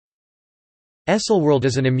Essel World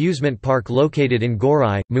is an amusement park located in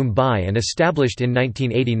Gorai, Mumbai and established in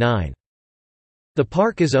 1989. The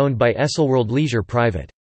park is owned by Essel World Leisure Private.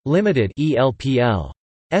 Limited (ELPL).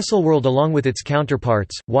 Essel World along with its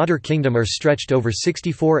counterparts, Water Kingdom are stretched over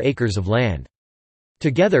 64 acres of land.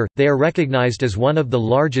 Together, they are recognized as one of the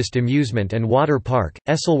largest amusement and water park.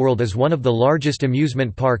 Essel World is one of the largest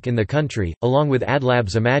amusement park in the country, along with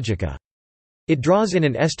Adlabs Imagica. It draws in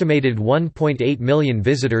an estimated 1.8 million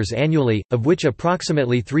visitors annually, of which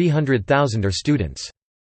approximately 300,000 are students.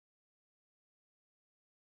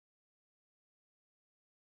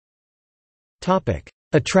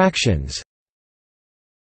 Attractions.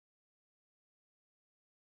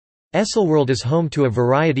 Essel World is home to a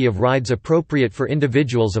variety of rides appropriate for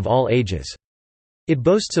individuals of all ages. It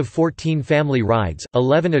boasts of 14 family rides,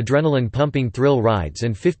 11 adrenaline-pumping thrill rides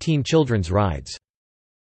and 15 children's rides.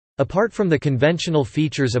 Apart from the conventional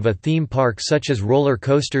features of a theme park such as roller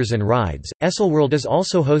coasters and rides, Essel World is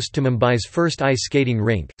also host to Mumbai's first ice skating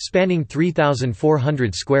rink, spanning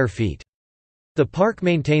 3,400 square feet. The park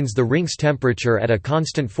maintains the rink's temperature at a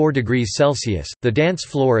constant 4 degrees Celsius. The dance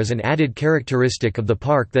floor is an added characteristic of the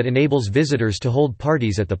park that enables visitors to hold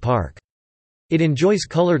parties at the park. It enjoys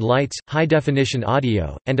colored lights, high-definition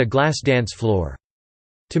audio, and a glass dance floor.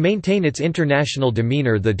 To maintain its international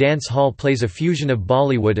demeanor, the dance hall plays a fusion of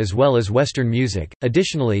Bollywood as well as Western music.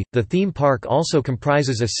 Additionally, the theme park also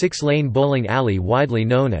comprises a 6-lane bowling alley widely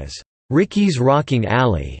known as Ricky's Rocking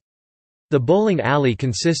Alley. The bowling alley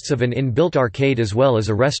consists of an inbuilt arcade as well as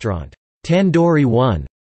a restaurant, Tandoori One,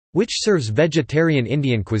 which serves vegetarian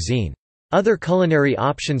Indian cuisine. Other culinary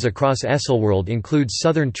options across Essel World include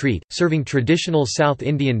Southern Treat, serving traditional South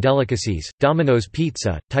Indian delicacies, Domino's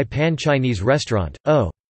Pizza, Taipan Chinese Restaurant, O.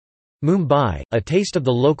 Mumbai, a taste of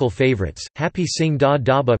the local favorites, Happy Singh Da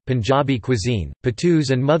Dhaba, Punjabi cuisine, patus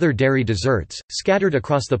and Mother Dairy desserts. Scattered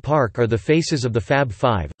across the park are the faces of the Fab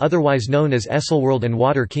Five, otherwise known as Essel World and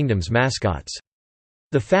Water Kingdom's mascots.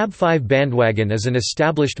 The Fab Five bandwagon is an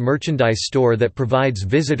established merchandise store that provides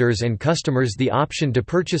visitors and customers the option to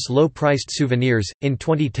purchase low-priced souvenirs. In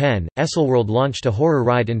 2010, Essel World launched a horror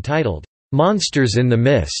ride entitled Monsters in the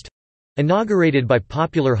Mist, inaugurated by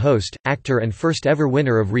popular host, actor and first-ever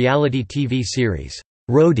winner of reality TV series,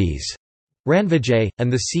 Roadies, Ranvijay,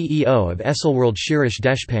 and the CEO of Essel World Shirish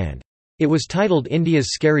Deshpande. It was titled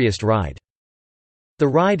India's Scariest Ride. The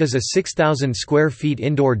ride is a 6,000 square feet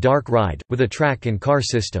indoor dark ride, with a track and car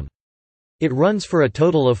system. It runs for a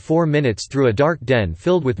total of 4 minutes through a dark den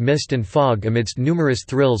filled with mist and fog amidst numerous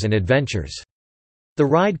thrills and adventures. The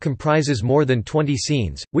ride comprises more than 20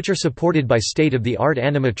 scenes, which are supported by state-of-the-art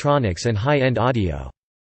animatronics and high-end audio.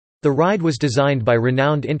 The ride was designed by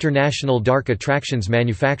renowned international dark attractions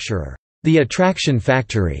manufacturer, The Attraction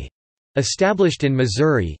Factory. Established in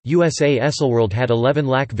Missouri, USA. Essel World had 11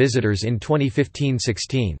 lakh visitors in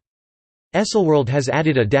 2015-16. Essel World has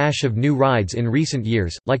added a dash of new rides in recent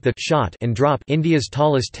years, like the Shot and Drop, India's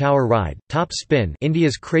tallest tower ride, Top Spin,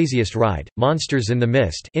 India's craziest ride, Monsters in the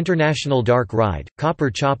Mist, International Dark Ride,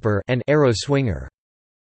 Copper Chopper, and Arrow Swinger.